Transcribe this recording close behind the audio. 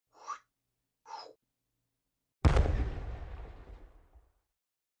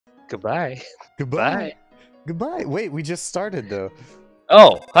Goodbye. Goodbye. Bye. Goodbye. Wait, we just started though.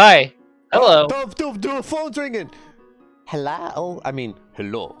 Oh, hi. Hello. The phone's ringing. Hello? I mean,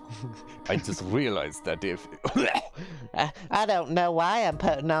 hello. I just realized that if... I don't know why I'm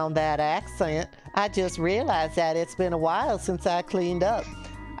putting on that accent. I just realized that it's been a while since I cleaned up.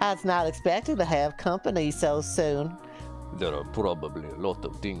 I was not expecting to have company so soon. There are probably a lot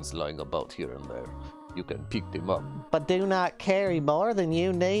of things lying about here and there. You can pick them up. But do not carry more than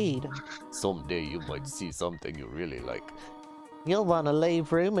you need. Someday you might see something you really like. You'll want to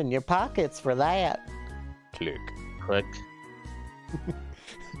leave room in your pockets for that. Click. Click.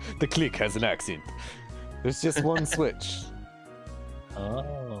 The click has an accent. There's just one switch.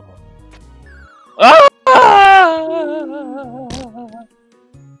 Oh. Ah!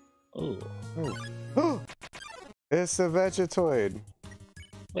 Oh. It's a Vegetoid.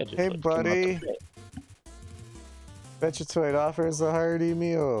 Hey, buddy. Vegetoid offers a hearty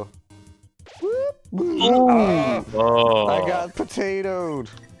meal. Oh. I got potatoed.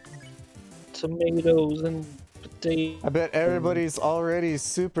 Tomatoes and potatoes. I bet everybody's already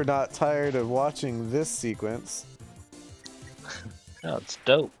super not tired of watching this sequence. No, it's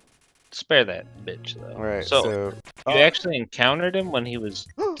dope. Spare that bitch though. Right. So you actually encountered him when he was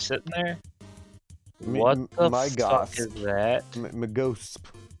sitting there? What the fuck is that? Magosp.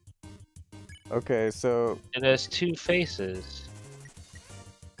 Okay, so It has two faces.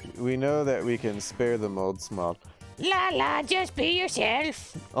 we know that we can spare the mold smog. La la, just be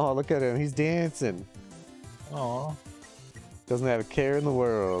yourself. Oh, look at him. He's dancing. Aw. Doesn't have a care in the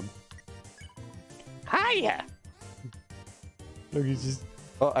world. Hiya. Look, he's just...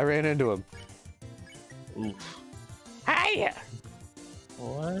 Oh, I ran into him. Oof. Hiya.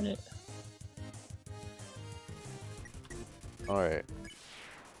 What? Alright.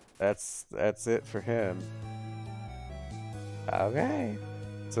 That's it for him. Okay.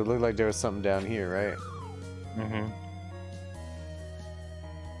 So it looked like there was something down here, right? Mm-hmm.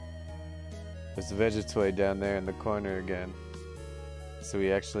 There's a Vegetoid down there in the corner again. So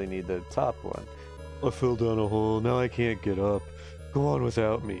we actually need the top one. I fell down a hole, now I can't get up. Go on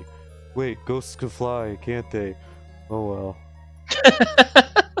without me. Wait, ghosts can fly, can't they? Oh well.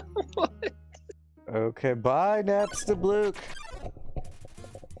 What? Okay, bye, Napster Luke.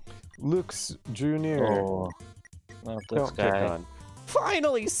 Luke's drew near. Oh, not this Don't guy. pick on.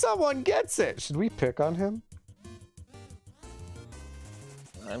 Finally, someone gets it! Should we pick on him?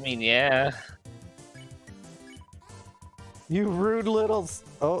 I mean, yeah. You rude little...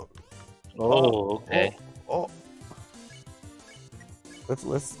 Oh. Oh, okay. Oh.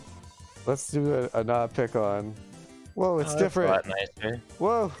 Let's do a not pick on. Whoa, it's different. That's a lot nicer.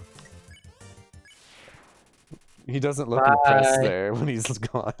 Whoa. He doesn't look impressed there when he's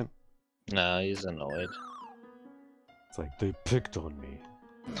gone. No, he's annoyed. It's like, they picked on me.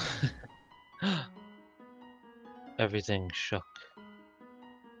 Everything shook.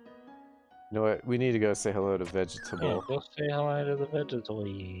 You know what? We need to go say hello to Yeah, Vegetable. go say hi to the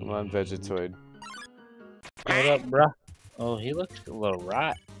Vegetoid. Come on, Vegetoid. What up, bruh? Oh, he looks a little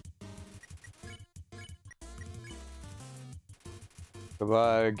rot. Come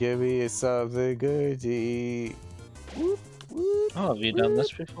on, give me something good to eat. Whoop, whoop, Oh, have you done whoop.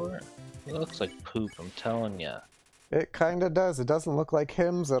 this before? It looks like poop, I'm telling ya. It kinda does. It doesn't look like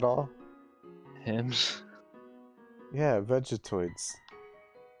hymns at all. Hymns? Yeah, Vegetoids.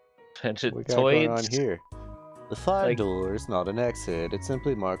 What we got going on Vegetoids? here? The fire Like- door is not an exit. It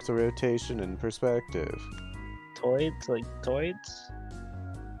simply marks a rotation in perspective. Toids? Like toids?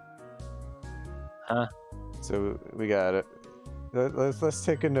 Huh? So we got it. Let's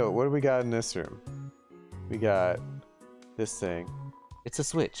take a note. What do we got in this room? We got this thing. It's a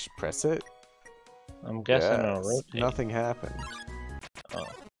switch. Press it. I'm guessing it'll Yes. rotate. Nothing happened. Oh.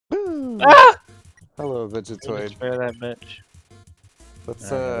 Boom. Ah! Hello, Can we Vegetoid. spare that bitch? Let's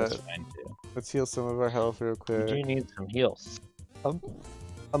That's fine too. let's heal some of our health real You quick. do need some heals.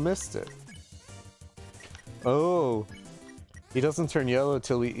 I missed it. Oh, he doesn't turn yellow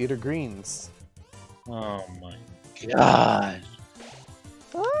till we eat our greens. Oh my god.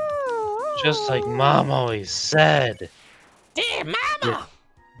 Just like Mom always said. Dear Mama.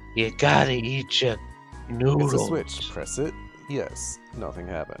 You gotta eat your noodles. It's a switch. Press it. Yes. Nothing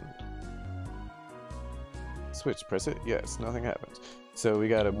happened. Switch. Press it. Yes. Nothing happens. So we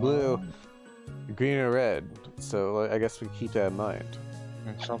got a blue, green, or red. So I guess we keep that in mind.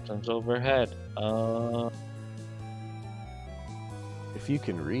 And something's overhead. If you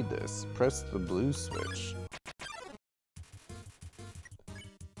can read this, press the blue switch.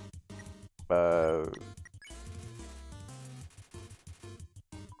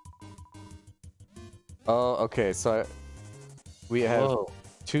 Oh, okay. So we have Whoa.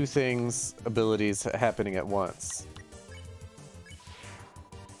 two things, abilities happening at once.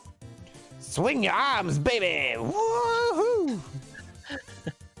 Swing your arms, baby! Woohoo!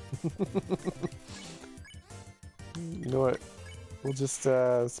 You know what? We'll just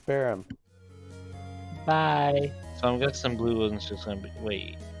spare him. Bye. So I'm guessing blue one's just gonna be.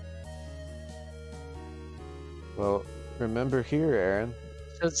 Wait. Well, remember here, Aaron.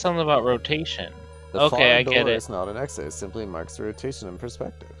 It said something about rotation. The Okay, I far get door it. is not an exit. It simply marks the rotation and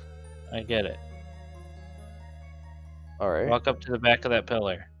perspective. I get it. All right. Walk up to the back of that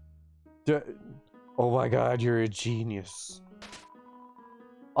pillar. Oh my God, you're a genius.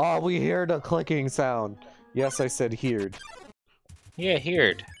 Oh, we heard a clicking sound. Yes, I said heard. Yeah,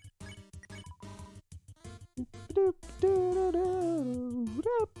 heard.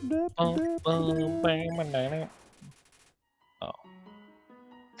 Oh.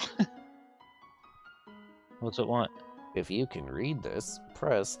 What's it want? If you can read this,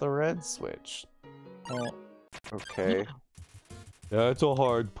 press the red switch. Oh. Okay. That's a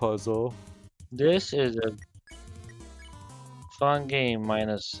hard puzzle. This is a fun game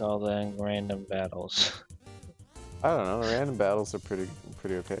minus all the random battles. I don't know. Random battles are pretty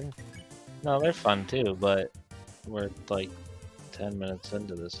okay. No, they're fun too, but we're like 10 minutes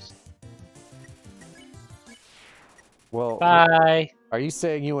into this. Well, Bye. Are you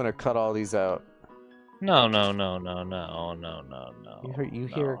saying you want to cut all these out? No. You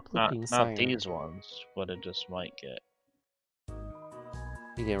hear a clicking sound. Not these ones, but it just might get.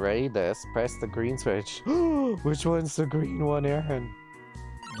 You can read this. Press the green switch. Which one's the green one, Aaron?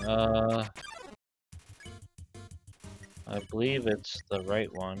 I believe it's the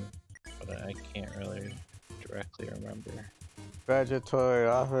right one, but I can't really directly remember. Vegetatory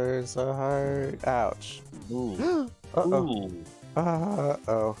offers a heart. Ouch. Ooh. Uh-oh. Ooh.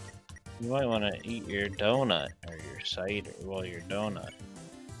 Uh-oh. You might want to eat your donut or your cider. Well, your donut.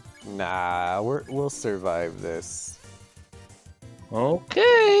 Nah, we'll survive this.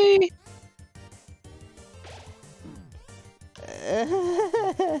 Okay.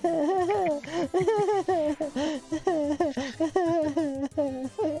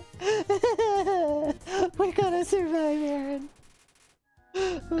 We're gonna survive, Aaron.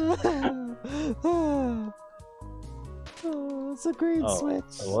 Oh, it's a green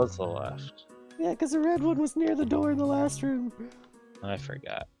switch. It was the left. Yeah, because the red one was near the door in the last room. I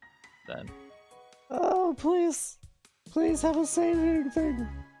forgot. Then. Oh, please. Please have a saving thing.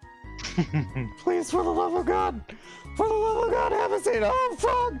 Please, for the love of God. For the love of God, have a saving. Oh,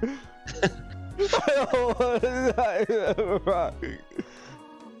 fuck.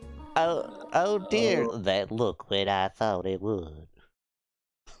 Oh dear. That looked what I thought it would.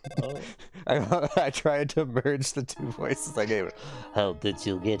 Oh. I tried to merge the two voices I gave it. Hope that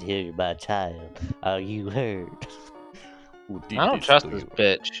you'll get here, my child. Are you hurt? I don't trust this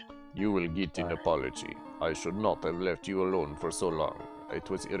bitch. You will get an apology. I should not have left you alone for so long. It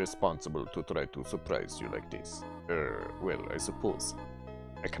was irresponsible to try to surprise you like this. Well, I suppose.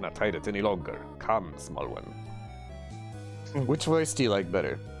 I cannot hide it any longer. Come, small one. Which voice do you like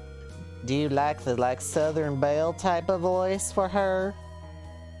better? Do you like the Southern Belle type of voice for her?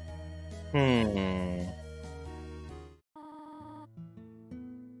 Do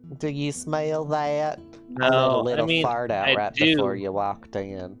you smell that? No, I let a little fart out right do. before you walked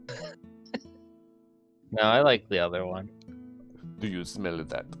in. No, I like the other one. Do you smell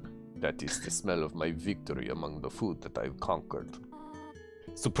that? That is the smell of my victory among the food that I've conquered.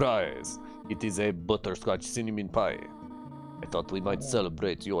 Surprise! It is a butterscotch cinnamon pie. I thought we might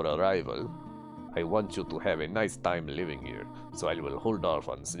celebrate your arrival. I want you to have a nice time living here, so I will hold off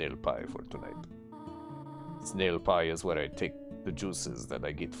on snail pie for tonight. Snail pie is where I take the juices that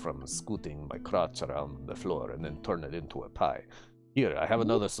I get from scooting my crotch around the floor and then turn it into a pie. Here, I have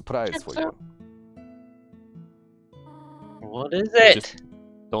another surprise for you. What is it? Just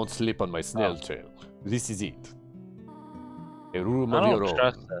don't slip on my snail trail. This is it. A room of your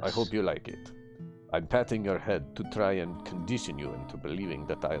own. I hope you like it. I'm patting your head to try and condition you into believing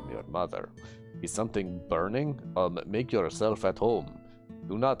that I am your mother. Is something burning? Make yourself at home.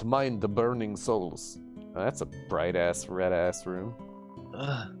 Do not mind the burning souls. Oh, that's a bright-ass, red-ass room.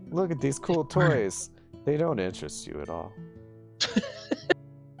 Look at these cool toys. They don't interest you at all.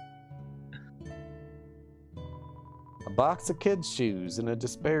 A box of kids' shoes in a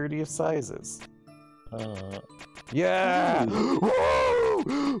disparity of sizes. Yeah!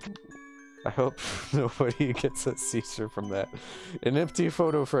 I hope nobody gets a seizure from that. An empty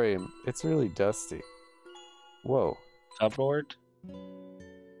photo frame. It's really dusty. Whoa. Cupboard?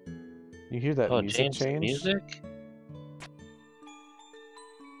 You hear that music change? Music?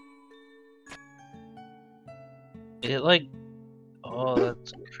 It like... Oh,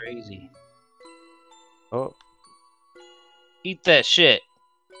 that's crazy. Oh. Eat that shit.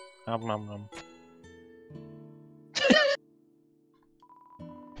 Nom nom nom.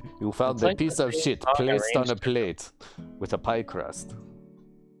 You found It's a like piece the of same shit song placed on a arranged plate with a pie crust.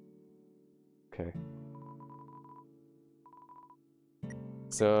 Okay.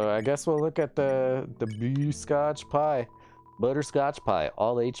 So I guess we'll look at the butterscotch pie. Butterscotch pie,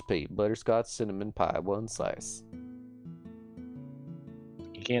 all HP. Butterscotch cinnamon pie, 1 slice.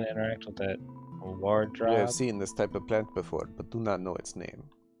 You can't interact with that wardrobe. You have seen this type of plant before, but do not know its name.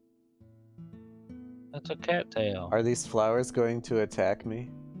 That's a cattail. Are these flowers going to attack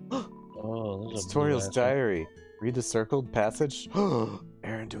me? Oh, It's To-Toriel's diary. Read the circled passage?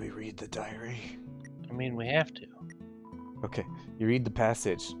 Aaron, do we read the diary? I mean, we have to. Okay, you read the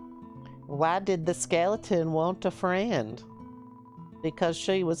passage. Why did the skeleton want a friend? Because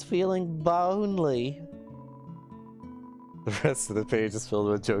she was feeling lonely. The rest of the page is filled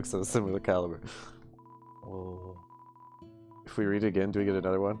with jokes of a similar caliber. Oh. If we read it again, do we get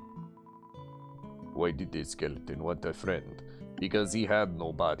another one? Why did the skeleton want a friend? Because he had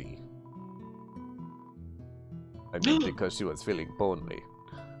no body. I mean, because she was feeling lonely.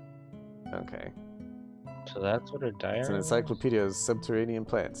 Okay. So that's what her diary It's an encyclopedia of subterranean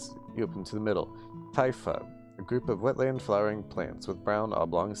plants. You open to the middle. Typha, a group of wetland flowering plants with brown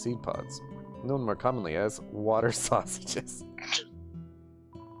oblong seed pods, known more commonly as water sausages.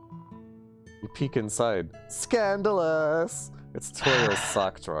 You peek inside. Scandalous! It's To-Toriel's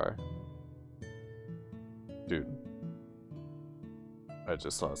sock drawer. Dude. I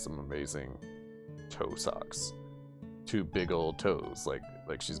just saw some amazing toe socks. 2 big old toes, like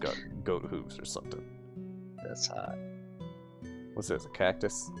she's got goat hooves or something. That's hot. What's this, a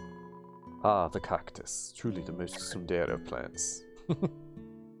cactus? Ah, the cactus. Truly the most tsundere of plants. I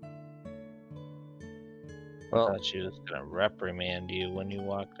thought she was gonna reprimand you when you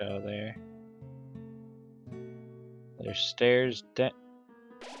walked out of there. There's stairs down.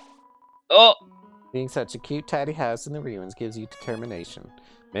 Oh! Being such a cute, tidy house in the ruins gives you determination.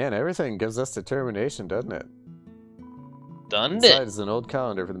 Man, everything gives us determination, doesn't it? Done it! Inside is an old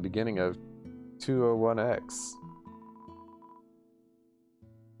calendar from the beginning of 201X.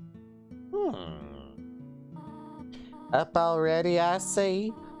 Up already, I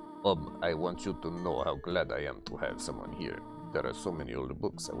see. I want you to know how glad I am to have someone here. There are so many old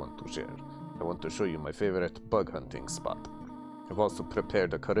books I want to share. I want to show you my favorite bug hunting spot. I've also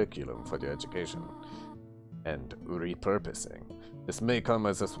prepared a curriculum for the education and repurposing. This may come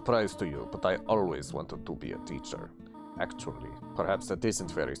as a surprise to you, but I always wanted to be a teacher. Actually, perhaps that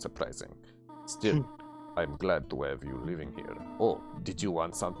isn't very surprising. Still, I'm glad to have you living here. Oh, did you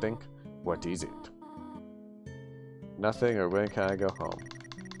want something? What is it? Nothing, or when can I go home?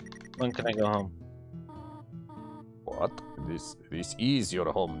 When can I go home? What? This is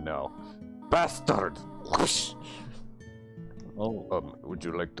your home now. Bastard! Whoosh! Oh. Would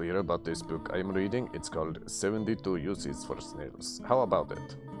you like to hear about this book I'm reading? It's called 72 Uses for Snails. How about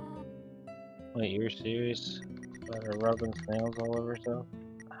it? Wait, you're serious? About her rubbing snails all over herself?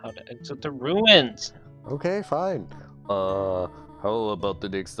 How to exit the ruins? Okay, fine. How about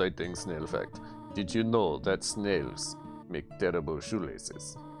the exciting snail fact? Did you know that snails make terrible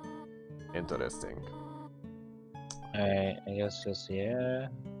shoelaces? Interesting. Alright, I guess just, yeah.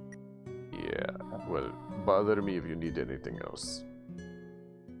 Yeah, well, bother me if you need anything else.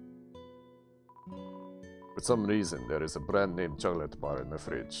 For some reason, there is a brand name chocolate bar in the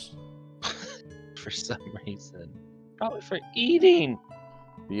fridge. For some reason. Probably for eating!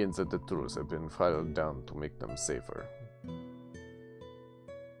 The ends of the tools have been filed down to make them safer.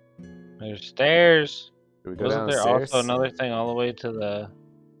 There's stairs! Should we go Wasn't there downstairs? also another thing all the way to the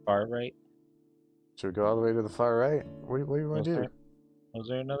far right? Should we go all the way to the far right? What do you want to do? Was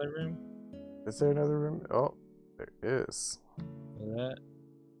there another room? Is there another room? Oh, there is. Is that?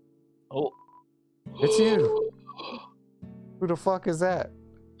 Oh. It's you! Who the fuck is that?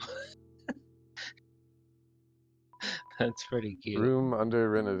 That's pretty cute. Room under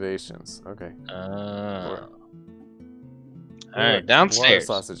renovations. Okay. Alright, downstairs.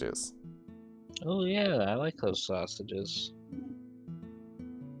 Water sausages. Oh yeah, I like those sausages.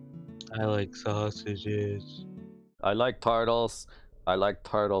 I like sausages. I like turtles. I like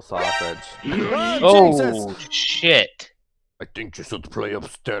turtle sausage. Oh, shit! I think you should play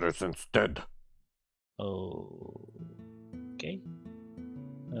upstairs instead. Oh. Okay.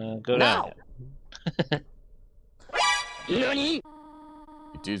 Go down. It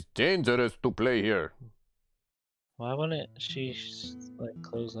is dangerous to play here. Why wouldn't she like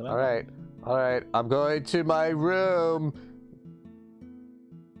close it up? Alright, I'm going to my room.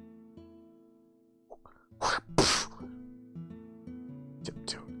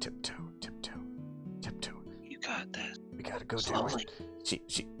 Tiptoe, tiptoe, tiptoe, tiptoe. You got this. We gotta go Slowly. do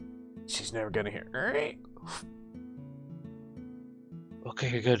it. She's never gonna hear. Okay,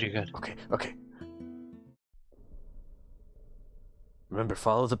 you're good, you're good. Okay. Remember,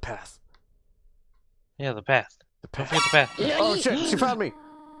 follow the path. Yeah, the path. The path. Don't forget the path. Oh shit, she found me!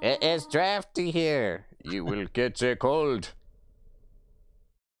 It's drafty here. You will get a cold.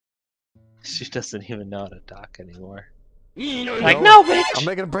 She doesn't even know how to talk anymore. Like, no, bitch! I'm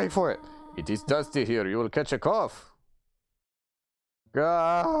making a break for it. It is dusty here. You will catch a cough.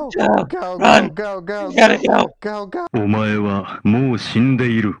 Go! Go! Run! Go! Go! You gotta go! Go! Go! お前はもう死んで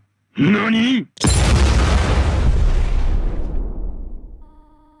いる。何?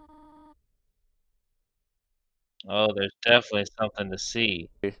 Oh, there's definitely something to see.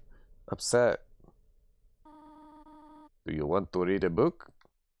 Upset. Do you want to read a book?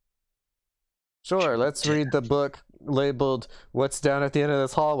 Sure, let's read the book labeled What's Down at the End of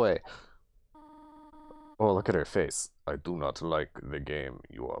This Hallway. Oh, look at her face. I do not like the game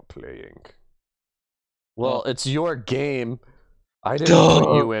you are playing. Well, it's your game. I didn't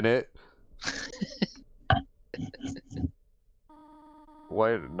put you in it.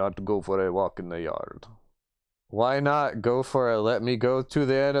 Why not go for a walk in the yard? Why not go for a let me go to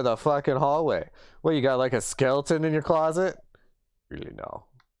the end of the fucking hallway? What, you got like a skeleton in your closet? Really, no.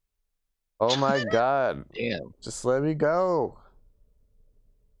 Oh my god. Damn. Just let me go.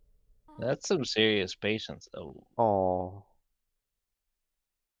 That's some serious patience, though. Oh.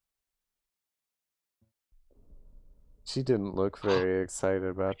 She didn't look very excited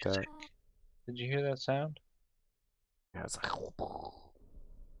about that. Did you hear that sound? Yeah, it's like...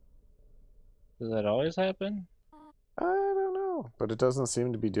 Does that always happen? I don't know, but it doesn't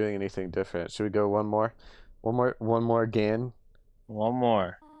seem to be doing anything different. Should we go one more? One more again? One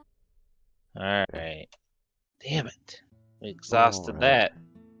more. Alright. Damn it. We exhausted that.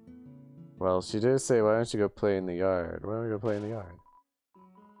 Well, she did say, why don't you go play in the yard? Why don't we go play in the yard?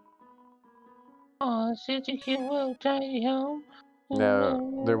 Oh, such a cute little tiny home.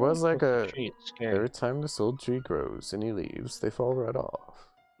 Now, there was like a... It's scary. Every time this old tree grows any leaves, they fall right off.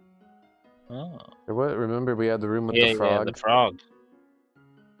 Oh. Or what? Remember we had the room with the frog? Yeah, the frog.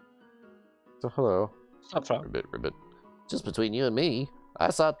 So, hello. What's up, frog? Ribbit. Just between you and me,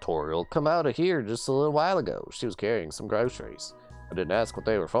 I saw To-Toriel come out of here just a little while ago. She was carrying some groceries. I didn't ask what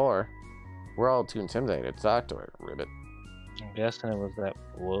they were for. We're all too intimidated to talk to her, Ribbit. I'm guessing it was that.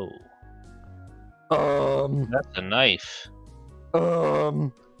 Whoa. That's a knife.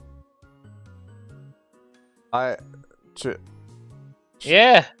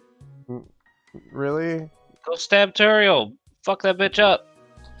 Yeah. Really? Go stab Turiel. Fuck that bitch up.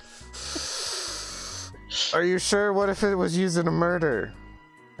 Are you sure? What if it was used in a murder?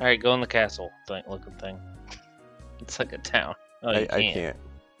 Alright, go in the castle looking thing. It's like a town. Oh, I can't.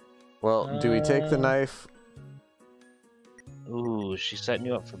 Well, do we take the knife? Ooh, she's setting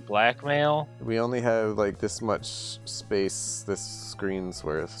you up for blackmail? We only have like this much space this screen's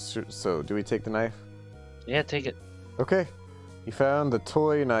worth. So, do we take the knife? Yeah, take it. Okay. You found the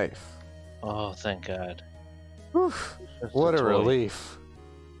toy knife. Oh, thank God. Whew. What a relief.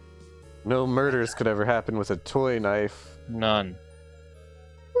 No murders could ever happen with a toy knife. None.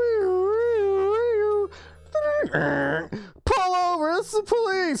 Pull over! It's the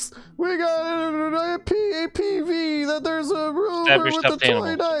police! We got an APV that there's a rumor with a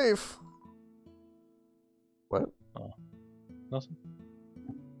toy knife! What? Oh. Nothing.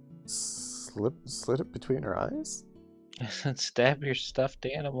 Slit it between her eyes? Stab your stuffed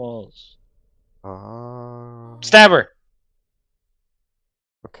animals. Stab Stab her!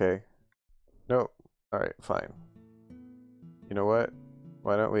 Okay. Nope. Alright, fine. You know what?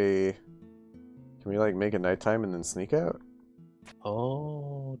 Why don't we... Can we, like, make it nighttime and then sneak out?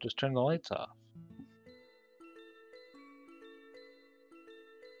 Oh, just turn the lights off.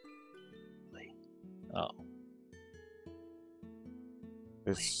 Oh.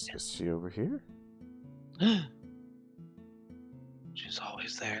 Is she over here? She's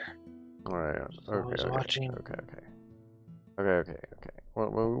always there. Alright, okay, watching. Okay.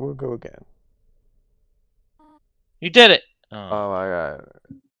 We'll go again. You did it! Oh my god.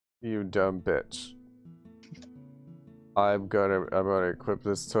 You dumb bitch. I'm gonna equip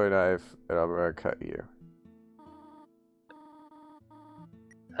this toy knife and I'm gonna cut you.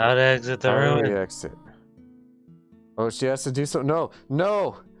 How to exit the room? How do we exit? Oh, she has to do so. No!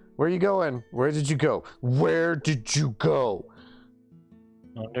 No! Where are you going? Where did you go? Where did you go?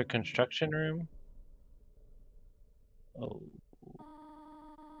 Under construction room? Oh.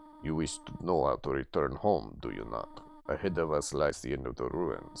 You wish to know how to return home, do you not? Ahead of us lies the end of the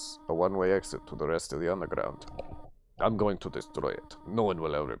ruins, a one-way exit to the rest of the underground. I'm going to destroy it. No one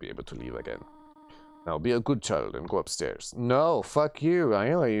will ever be able to leave again. Now be a good child and go upstairs. No, fuck you. I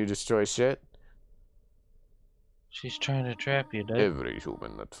ain't let you destroy shit. She's trying to trap you, dude. Every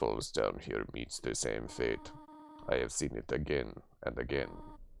human that falls down here meets the same fate. I have seen it again and again.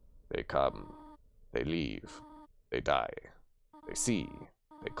 They come, they leave, they die, they see,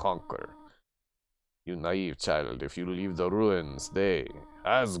 they conquer. You naive child, if you leave the ruins, they,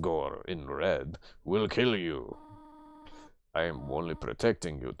 Asgore in red, will kill you. I am only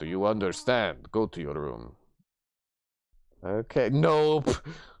protecting you. Do you understand? Go to your room. Okay, nope.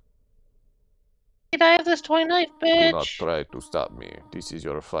 Did I have this toy knife, bitch? Do not try to stop me. This is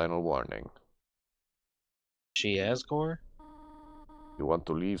your final warning. She Asgore? You want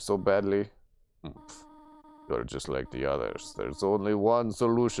to leave so badly? You're just like the others. There's only one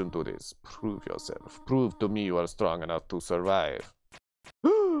solution to this. Prove yourself. Prove to me you are strong enough to survive.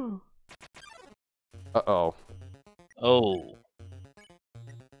 Uh-oh. Oh.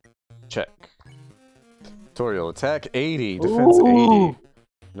 Check. To-Toriel, attack 80, defense 80.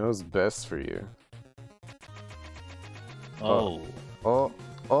 Knows best for you. Oh. Oh.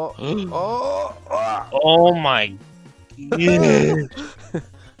 Oh. Oh. Oh my god.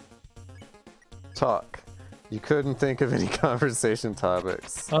 Talk. You couldn't think of any conversation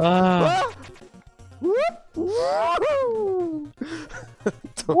topics. To-Toriel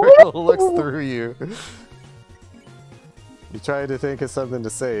looks through you. You tried to think of something to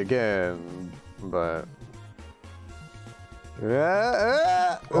say again, but...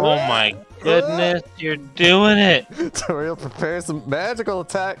 Oh my goodness, you're doing it! To-Toriel prepares some magical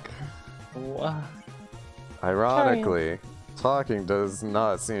attack! What? Ironically, talking does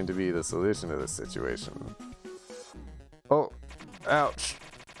not seem to be the solution to this situation. Oh, ouch,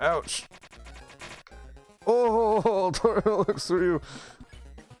 ouch. Oh, To-Toriel looks through you.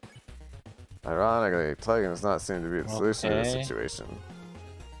 Ironically, talking does not seem to be the solution to this situation.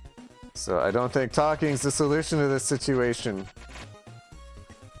 So I don't think talking is the solution to this situation.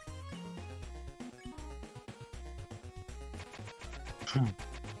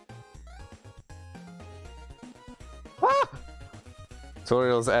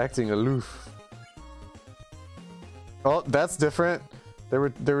 To-Toriel's acting aloof. Oh, that's different. There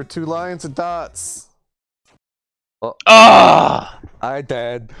were two lines of dots. Oh, I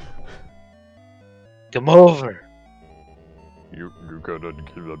dead. Come over. You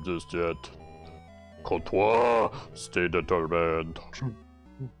cannot give up just yet. Comptoir, stay determined.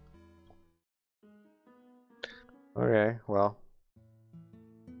 Okay, well.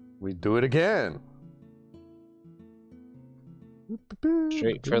 We do it again.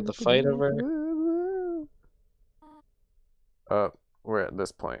 Straight for the fight over. We're at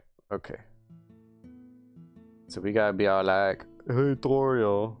this point. Okay. So we gotta be all like, hey,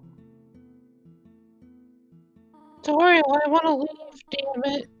 To-Toriel. To-Toriel, I wanna leave, damn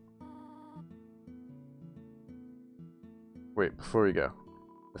it. Wait, before we go.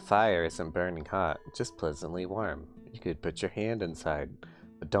 The fire isn't burning hot, just pleasantly warm. You could put your hand inside.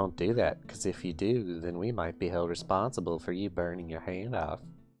 But don't do that, because if you do, then we might be held responsible for you burning your hand off.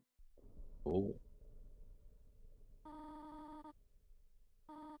 Oh.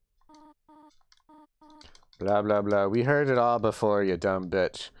 Blah, blah, blah. We heard it all before, you dumb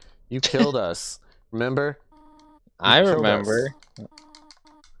bitch. You killed us. Remember? I remember.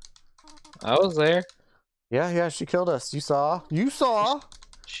 I was there. Yeah, she killed us. You saw? You saw?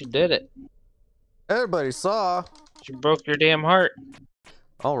 She did it. Everybody saw. She broke your damn heart.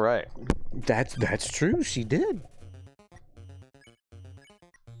 All right. That's true. She did.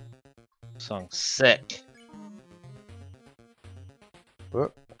 Song's sick.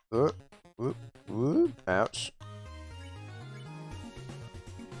 Whoop, whoop, whoop, whoop. Ouch.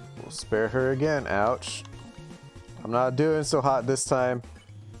 We'll spare her again. Ouch. I'm not doing so hot this time.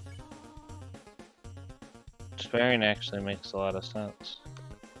 Sparing actually makes a lot of sense.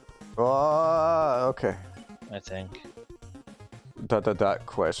 Oh, okay. I think.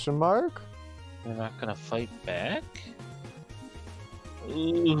 Question mark? You're not gonna fight back?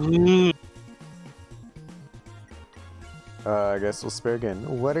 Ooh. I guess we'll spare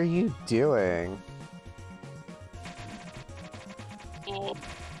again. What are you doing?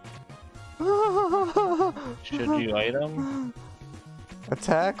 Should you item?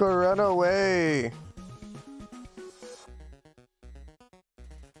 Attack or run away?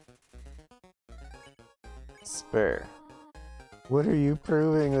 Spare. What are you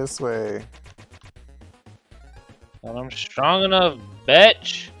proving this way? Well, I'm strong enough,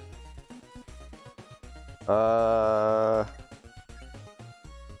 bitch.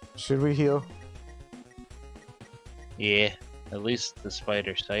 Should we heal? Yeah, at least the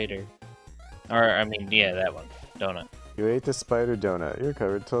spider cider. Or, I mean, yeah, that one. Donut. You ate the spider donut. You're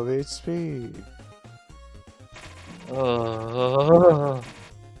covered 12 HP. Oh,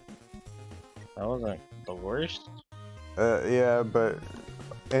 that wasn't the worst. Yeah, but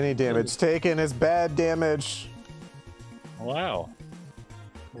any damage taken is bad damage. Wow.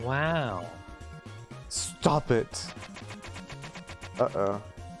 Wow. Stop it. Uh-oh.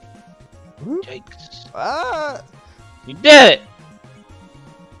 Yikes. Ah! You did it!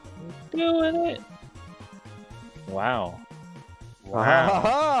 You're doing it! Wow. Wow.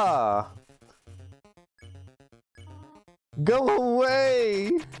 Ah! Go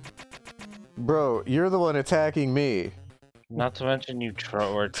away! Bro, you're the one attacking me. Not to mention you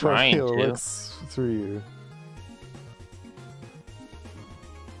were trying to. Looks through you.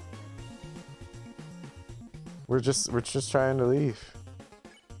 We're just trying to leave.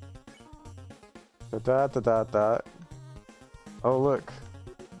 Da. Oh look.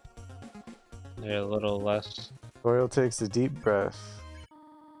 They're a little less. Toriel takes a deep breath.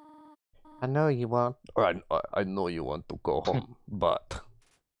 I know you want. I know you want to go home, but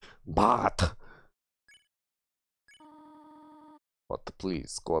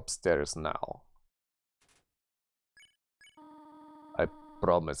please go upstairs now. I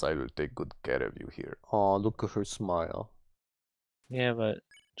promise I will take good care of you here. Oh, look at her smile. Yeah, but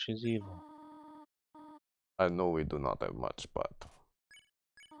she's evil. I know we do not have much, but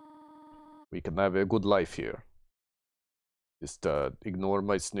we can have a good life here. Just ignore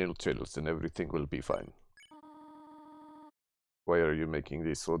my snail trails and everything will be fine. Why are you making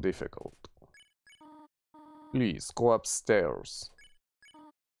this so difficult? Please, go upstairs.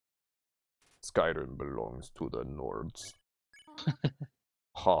 Skyrim belongs to the Nords.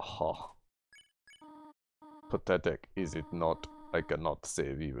 Ha ha. Pathetic, is it not? I cannot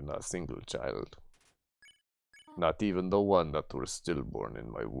save even a single child. Not even the one that was stillborn in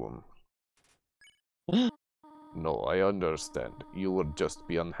my womb. No, I understand. You would just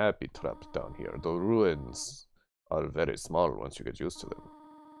be unhappy trapped down here. The ruins are very small once you get used to them.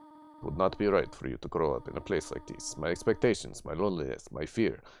 It would not be right for you to grow up in a place like this. My expectations, my loneliness, my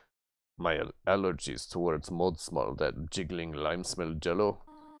fear, my allergies towards mold smell, that jiggling lime smell jello.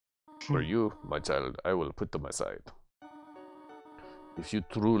 For you, my child, I will put them aside. If you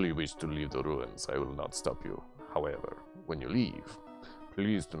truly wish to leave the ruins, I will not stop you. However, when you leave,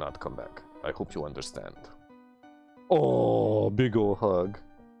 please do not come back. I hope you understand. Oh, big ol' hug.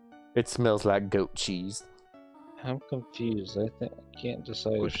 It smells like goat cheese. I'm confused. I can't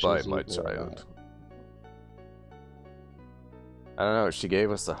decide. Goodbye, my child. I don't know. She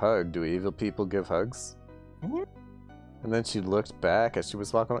gave us a hug. Do evil people give hugs? Mm-hmm. And then she looked back as she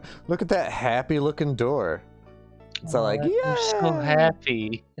was walking away. Look at that happy-looking door. So like, yeah, I'm so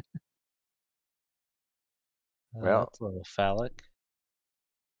happy. Well, that's a little phallic.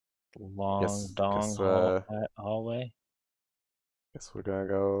 Long hallway. Guess we're gonna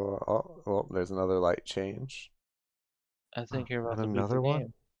go. Oh, well, there's another light change. I think you're about to beat another the one.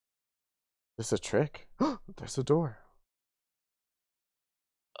 game. There's a trick. There's a door.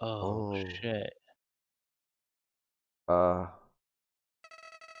 Oh shit. Oh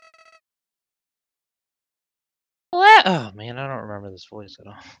man, I don't remember this voice at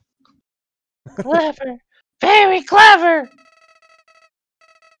all. Clever. Very clever!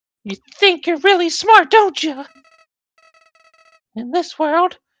 You think you're really smart, don't you? In this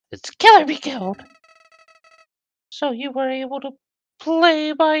world, it's kill or be killed. So you were able to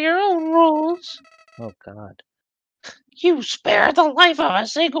play by your own rules. Oh god. You spared the life of a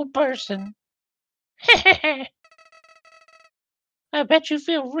single person. I bet you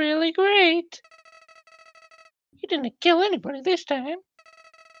feel really great. You didn't kill anybody this time.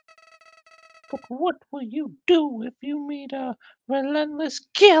 But what will you do if you meet a relentless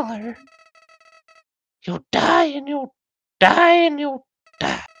killer? You'll die and you'll die and you'll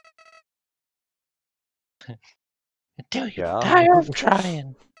die. Until you tire of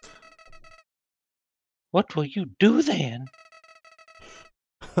trying. What will you do then?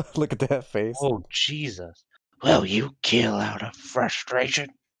 Look at that face. Oh, Jesus. Will you kill out of frustration?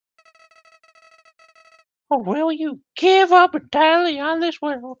 Or will you give up entirely on this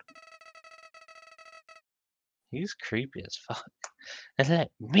world? He's creepy as fuck. And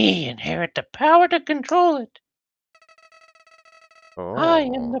let me inherit the power to control it. Oh. I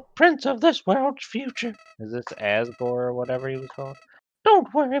am the prince of this world's future. Is this Asgore or whatever he was called? Don't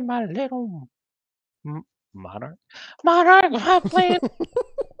worry, my little monarch. Monarch, my plan.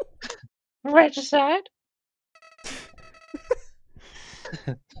 Regicide.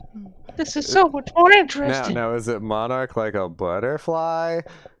 This is so much more interesting. Now is it monarch like a butterfly?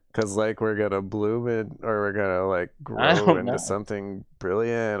 Because, like, we're gonna bloom it, or we're gonna, like, I grow don't into know. something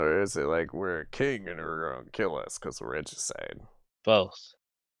brilliant, or is it like we're a king and we're gonna kill us because we're regicide? Both.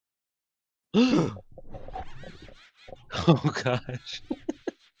 Oh gosh.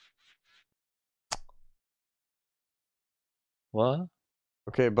 What?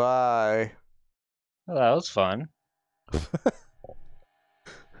 Okay, bye. Well, that was fun.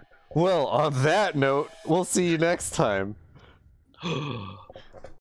 Well, on that note, we'll see you next time.